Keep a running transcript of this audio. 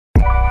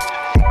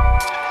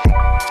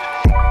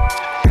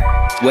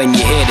When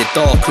you hear the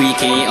door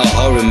creaking, ain't a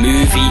horror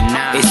movie.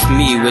 It's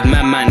me with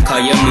my man,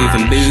 cause you're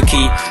moving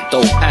bookie.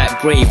 Don't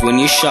act brave when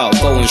you shout,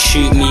 go and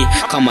shoot me.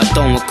 Come I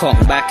don't cock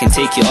back and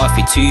take you off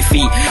your 2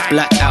 feet.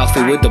 Black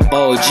outfit with the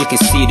bulge, you can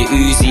see the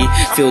Uzi.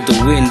 Feel the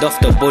wind off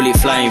the bullet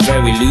flying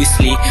very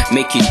loosely.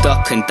 Make you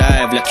duck and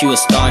dive like you a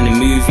star in a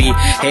movie.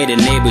 Hear the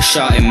neighbors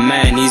shouting,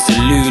 man, he's a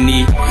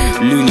loony.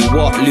 Loony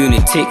what?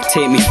 Lunatic,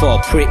 take me for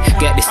a prick.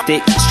 Get the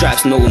stick,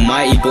 straps not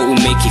almighty but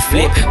will make you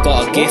flip.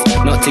 Got a gift,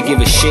 not to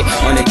give a shit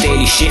on a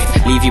daily shift.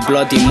 Leave you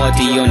bloody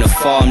muddy on the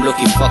farm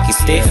looking fucking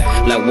stiff.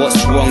 Like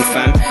what's wrong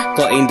fam?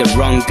 Got in the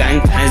wrong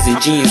gang. Hands in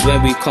jeans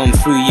when we come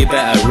through, you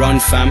better run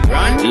fam.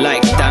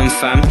 Like damn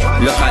fam,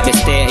 look at the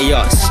state of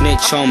ya.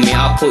 Snitch on me,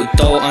 I'll put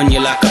dough on you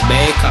like a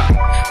baker.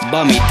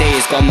 Bummy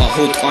days, got my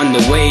hood on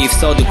the wave.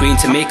 Sell the green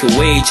to make a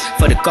wage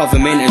for the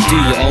government and do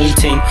your own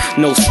thing.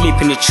 No sleep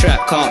in the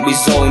trap, can't be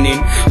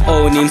zoning.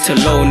 Own him to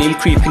loan him,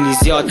 creeping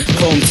his yard,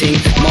 chrome ting.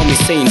 Mommy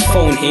saying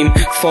phone him,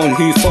 phone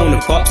who, phone the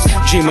cops.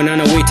 Dreaming on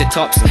the way to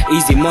tops,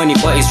 easy money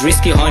but it's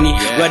risky honey.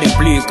 Red and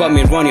blue got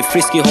me running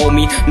frisky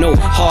homie. No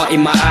heart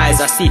in my eyes,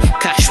 I see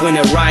cash when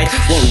I ride.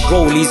 Want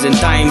rollies and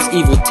dimes,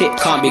 evil tip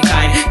can't be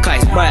kind.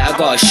 Cause it's bright, I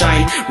gotta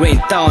shine. Rain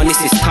down, this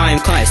is time,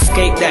 can't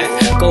escape that.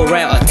 Go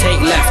right or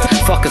take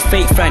left. Fuck a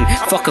fake friend,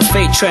 fuck a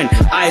fake trend.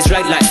 Eyes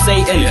red like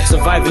Satan,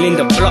 survival in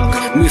the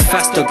block. Move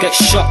fast or get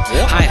shot.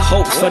 High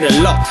hopes for the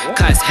lock,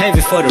 cause it's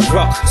heavy for the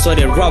rock. So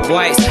they rob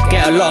whites,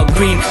 get a lot of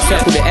green.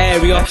 Circle the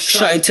area,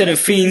 shut into the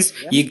fiends.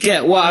 You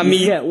get what I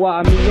mean?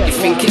 You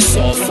think it's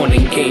all fun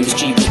and games,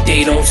 G, but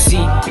they don't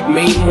see.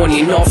 Made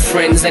money, not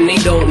friends, and they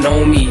don't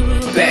know me.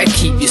 Better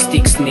keep your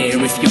sticks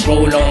near if you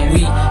roll on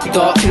we.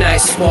 Dark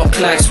nights,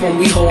 spotlights when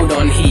we hold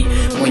on heat.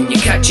 When you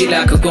catch it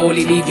like a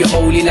goalie, leave you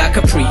holy like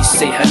a priest.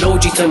 Say hello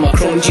G to my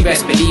crone, G,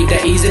 best believe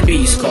that he's a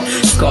beast. Got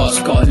scars,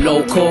 got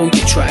loco,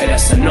 you try,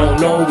 that's a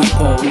no-no. We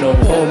won't no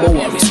homo,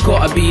 or it's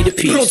gotta be the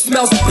peace. Blood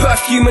smells of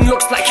perfume and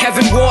looks like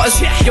heaven waters.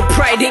 Your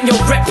pride ain't your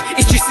rep,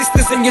 it's your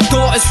sisters and your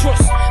daughters.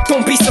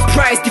 Don't be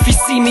surprised if you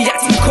see me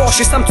acting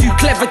cautious. I'm too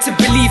clever to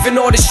believe in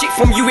all the shit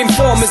from you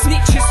informers.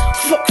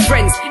 Fuck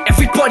friends,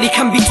 everybody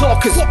can be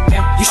talkers.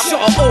 You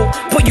shot at all,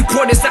 but you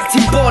brothers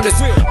acting ballers.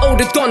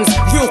 Older dons,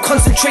 real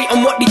concentrate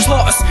on what they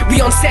taught us.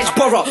 We on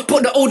Sedgeborough,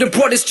 but the older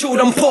brothers chilled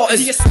on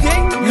Porters.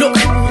 Look,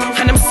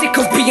 and I'm sick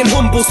of being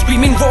humble,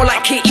 screaming raw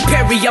like Katy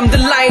Perry. I'm the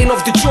lion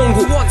of the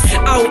jungle.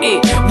 Out here,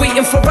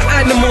 waiting for an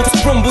animal to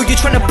rumble. You're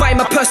trying to buy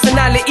my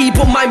personality,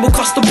 but mine will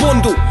cost a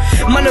bundle.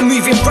 Man, I'm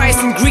moving rice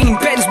and green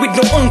Benz with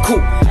no uncle.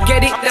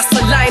 Get it? That's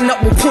a line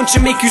that will punch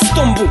and make you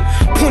stumble.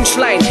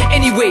 Punchline,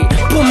 anyway,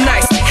 boom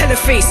nice, hella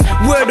face.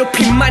 Word up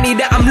in money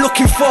that I'm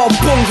looking for a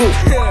bungle.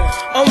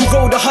 On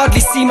road, I hardly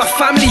see my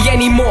family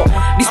anymore.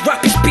 These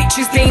rappers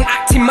bitches, they ain't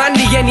acting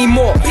manly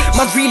anymore.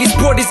 My realest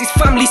brothers is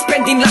family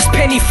spending last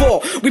penny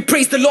for. We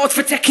praise the Lord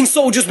for taking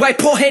soldiers, why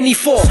pour Henny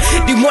for?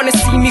 They wanna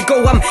see me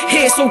go, I'm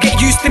here, so get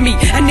used to me.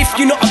 And if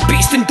you're not a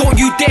bitch, then don't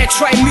you dare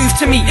try and move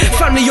to me.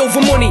 Family over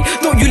money,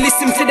 don't you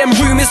listen to them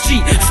rumours, G.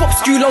 Fuck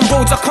school on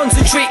roads, I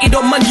concentrated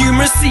on my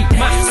numeracy.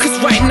 Cause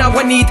right now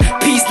I need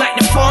peace like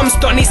the farm's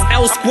done. It's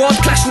L squad,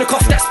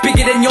 Kalashnikov that's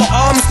bigger than your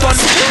arms done.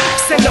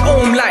 Send it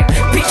home like,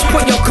 bitch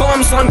put your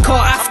calms on.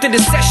 Car after the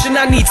session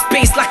I need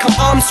space like I'm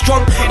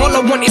Armstrong. All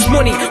I want is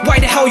money, why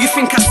the hell you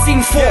think I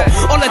sing for?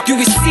 All I do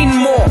is sin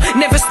more,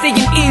 never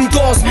staying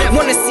indoors.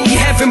 Wanna see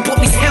heaven but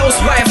this hell's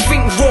why I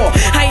think raw.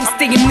 I ain't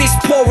staying this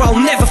poor, I'll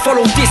never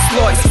follow this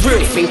law, it's real.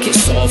 They think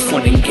it's all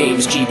fun and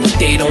games, G, but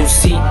they don't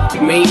see.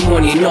 Made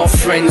money, not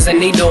friends,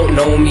 and they don't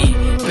know me.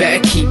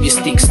 Better keep your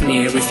sticks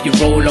near if you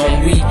roll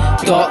on we.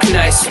 Dark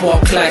nights,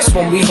 spotlights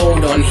when we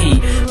hold on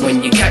heat.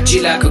 When you catch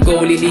it like a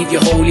goalie, leave you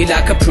holy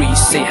like a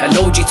priest. Say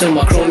hello G to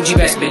my crone, G,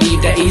 best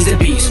believe that he's a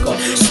beast. Got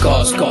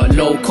scars, got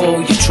loco,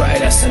 you try,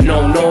 that's a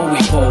no-no. We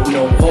won't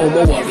no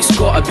homo, or it's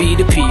gotta be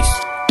the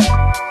peace.